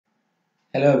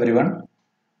Hello everyone.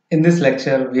 In this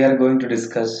lecture, we are going to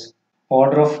discuss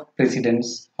order of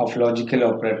precedence of logical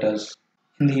operators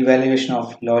in the evaluation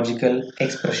of logical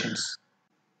expressions.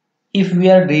 If we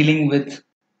are dealing with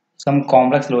some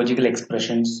complex logical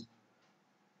expressions,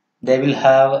 they will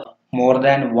have more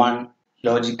than one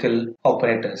logical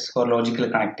operators or logical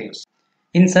connectives.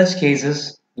 In such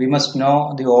cases, we must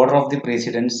know the order of the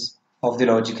precedence of the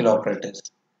logical operators.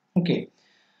 Okay.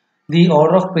 The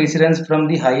order of precedence from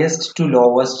the highest to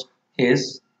lowest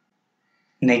is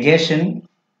negation,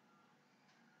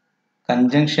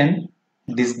 conjunction,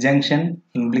 disjunction,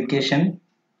 implication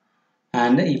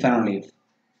and if and only if.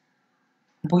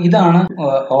 അപ്പോൾ ഇതാണ്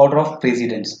order of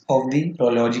precedence of the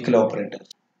logical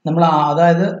operators.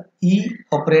 അതായത് ഈ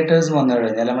operators വന്നു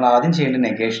കഴിഞ്ഞാൽ നമ്മൾ ആദ്യം ചെയ്യേണ്ട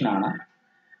negation ആണ്,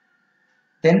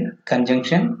 then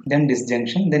conjunction, then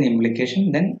disjunction, then implication,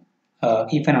 then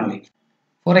if and only if.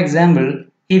 For example,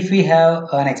 if we have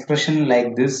an expression like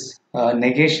this,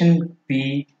 negation P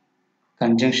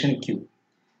conjunction Q,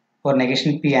 or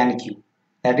negation P and Q,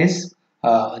 that is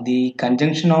the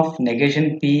conjunction of negation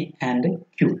P and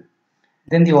Q,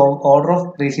 then the order of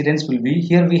precedence will be,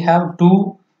 here we have two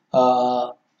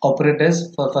operators.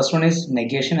 First one is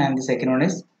negation and the second one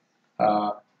is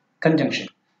conjunction.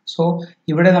 So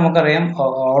ഇവിടെ നമുക്കറിയാം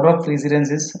order of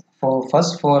precedence is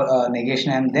first for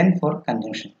negation and then for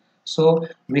conjunction. So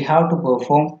we have to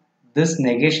perform this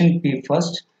negation P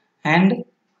first and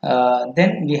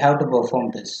then we have to perform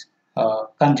this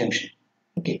conjunction.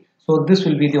 Okay, so this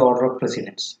will be the order of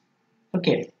precedence.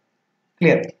 Okay,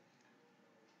 clear?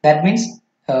 That means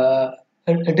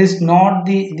it is not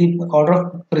the order of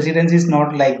precedence is not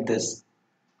like this.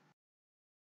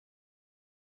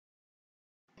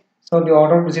 So the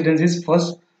order of precedence is,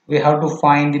 first we have to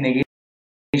find the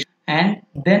negation and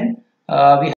then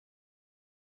we have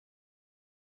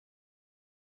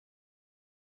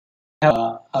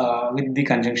with the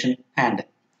conjunction and,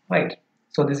 right?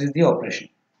 So this is the operation.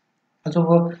 So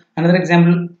for another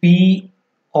example, P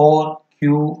or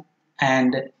Q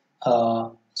and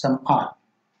some R.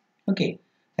 Okay,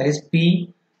 that is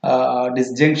P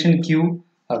disjunction Q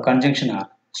conjunction R.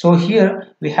 So here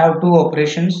we have two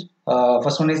operations.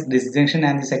 First one is disjunction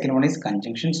and the second one is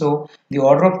conjunction. So the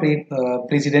order of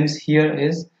precedence here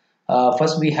is,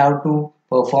 first we have to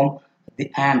perform the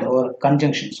AND or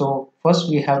conjunction. So first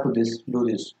we have to do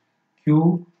this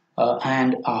Q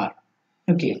and R.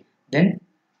 Okay, then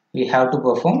we have to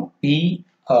perform P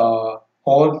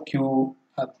or Q,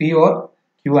 P or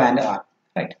Q and R,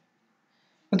 right?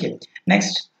 Okay,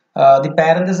 next the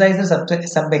parenthesized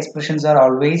sub expressions are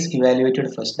always evaluated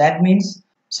first. That means,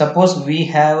 suppose we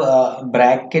have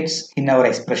brackets in our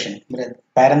expression.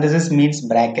 Parenthesis means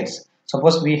brackets.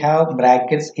 Suppose we have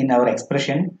brackets in our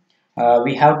expression,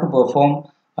 we have to perform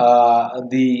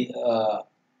the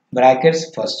brackets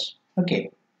first. Okay,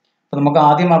 അപ്പോൾ നമുക്ക്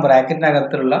ആദ്യം ആ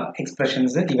ബ്രാക്കറ്റിനകത്തുള്ള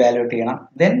expressions evaluate ചെയ്യണം,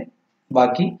 then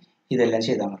ബാക്കി ഇതെല്ലാം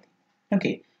ചെയ്താൽ മതി.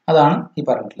 Okay, അതാണ് ഈ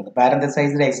പറഞ്ഞിട്ടുള്ളത്.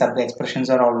 പാരന്തസൈസ്ഡ് sub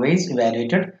expressions are always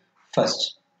evaluated first.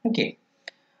 Okay,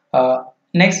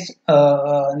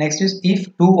 next is if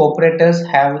to operators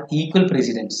have equal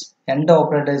പ്രെസിഡൻസ്. രണ്ട്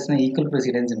ഓപ്പറേറ്റേഴ്സിന് ഈക്വൽ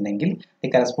പ്രെസിഡൻസ് ഉണ്ടെങ്കിൽ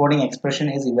the corresponding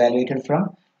expression is evaluated from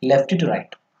left to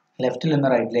right. ലെഫ്റ്റിൽ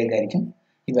നിന്ന് റൈറ്റിലേക്കായിരിക്കും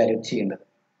ഇവാലുവേറ്റ് ചെയ്യേണ്ടത്.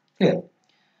 Clear?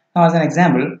 Now as an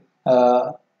example,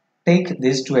 take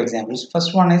these two examples. First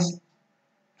one is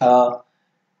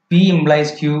P implies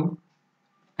Q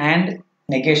and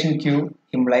negation Q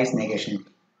implies negation P.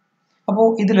 അപ്പോൾ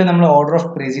ഇതിൽ നമ്മൾ order of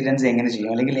പ്രെസിഡൻസ് എങ്ങനെ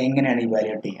ചെയ്യും, അല്ലെങ്കിൽ എങ്ങനെയാണ്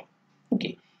ഇവാലുവേറ്റ് ചെയ്യുക?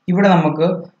 ഓക്കെ, ഇവിടെ നമുക്ക്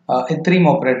ഇത്രയും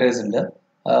ഓപ്പറേറ്റേഴ്സ് ഉണ്ട്.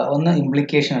 ഒന്ന്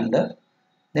ഇംപ്ലിക്കേഷൻ ഉണ്ട്,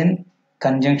 ദെൻ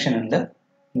കൺജങ്ഷൻ ഉണ്ട്,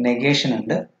 നെഗേഷൻ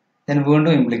ഉണ്ട്, ദെൻ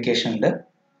വീണ്ടും ഇംപ്ലിക്കേഷൻ ഉണ്ട്,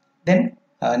 ദെൻ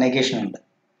നെഗേഷൻ ഉണ്ട്.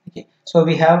 Okay, so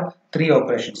we have three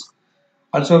operations.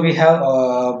 Also we have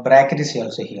bracket is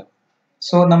also here.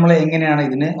 So നമ്മൾ എങ്ങനെയാണ്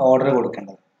ഇതിന് ഓർഡർ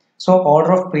കൊടുക്കേണ്ടത്? So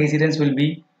order of precedence will be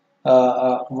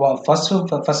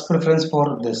first preference for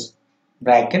this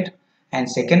bracket,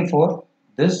 and second for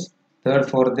this, third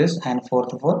for this, and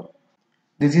fourth for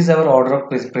this. Is our order of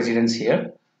precedence here.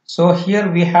 So here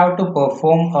we have to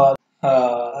perform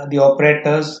the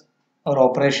operators or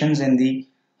operations in the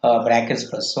brackets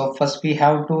first. So first we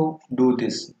have to do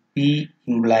this P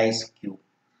implies Q.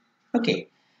 Okay,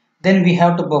 then we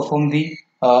have to perform the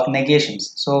negations.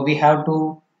 So we have to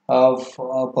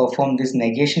perform this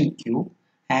negation Q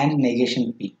and negation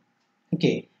P.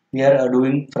 Okay, we are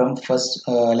doing from first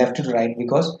left to right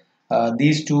because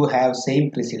these two have same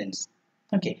precedence.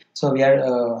 Okay, so we are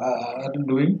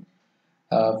doing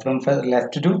from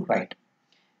left to right.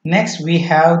 Next we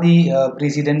have the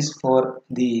precedence for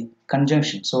the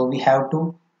conjunction. So we have to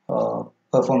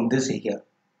perform this here.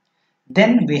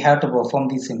 Then we have to perform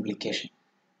this implication.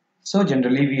 So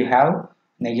generally we have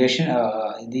negation,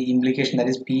 the implication, that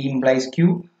is P implies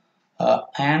Q,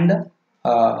 and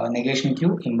negation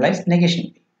Q implies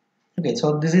negation P. Okay,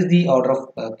 so this is the order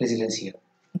of precedence here.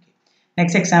 Okay.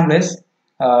 Next example is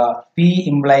P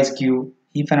implies Q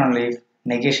if and only if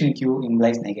negation Q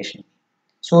implies negation P.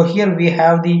 So here we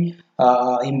have the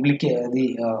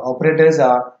operators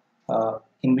are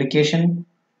implication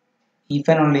if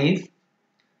and only if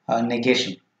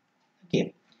negation.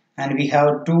 Okay, and we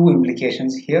have two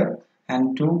implications here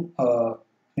and two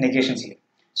negations here.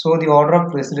 So the order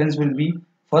of precedence will be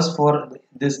first for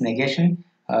this negation,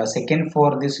 second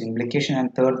for this implication,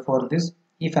 and third for this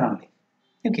if and only.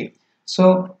 Okay,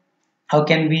 so how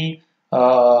can we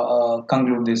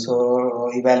conclude this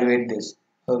or evaluate this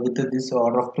with this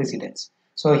order of precedence?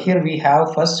 So here we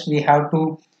have, first we have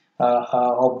to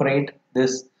operate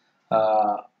this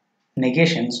uh,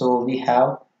 negation. So we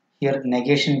have here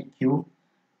negation Q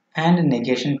and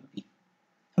negation P.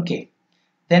 Okay,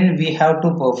 then we have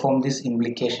to perform this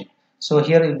implication. So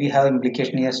here we have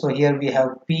implication here. So here we have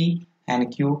P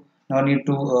and Q. No need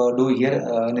to do here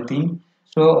anything.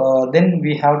 So then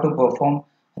we have to perform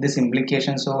this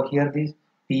implication. So here this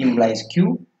P implies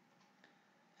Q,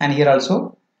 and here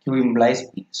also Q implies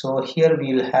P. So here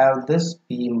we will have this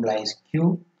P implies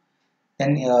Q.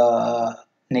 Then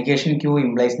negation Q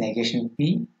implies negation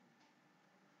P.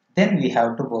 Then we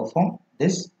have to perform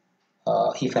this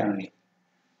if and only.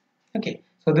 Okay,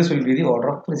 so this will be the order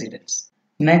of precedence.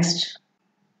 Next,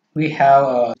 we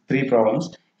have three problems.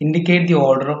 Indicate the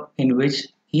order in which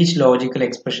each logical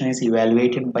expression is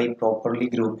evaluated by properly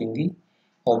grouping the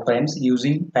operands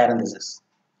using parentheses.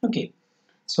 Okay,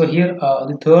 so here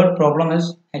the third problem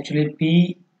is actually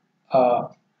P uh,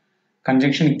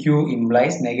 conjunction Q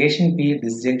implies negation P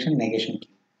disjunction negation Q.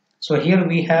 So here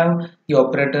we have the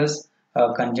operators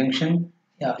conjunction,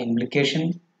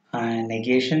 implication,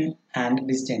 negation, and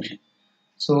disjunction.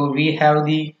 So we have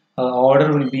the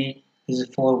order will be is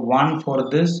for 1 for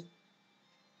this,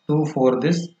 2 for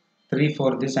this, 3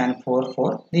 for this, and 4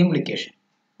 for the implication.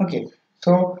 Okay,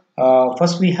 so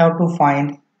first we have to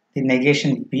find the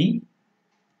negation P,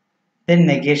 then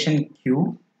negation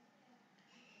Q,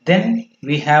 then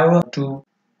we have to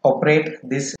operate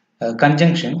this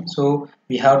conjunction. So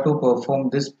we have to perform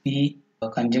this P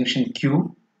conjunction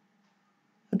Q.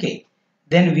 Okay,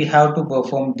 then we have to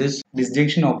perform this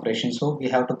disjunction operation. So we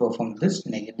have to perform this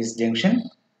disjunction,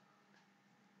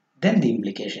 then the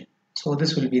implication. So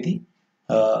this will be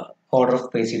the order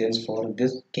of precedence for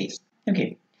this case.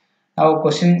 Okay, now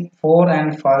question 4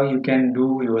 and 5 you can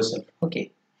do yourself.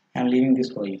 Okay, I'm leaving this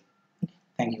for you.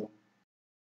 Thank you.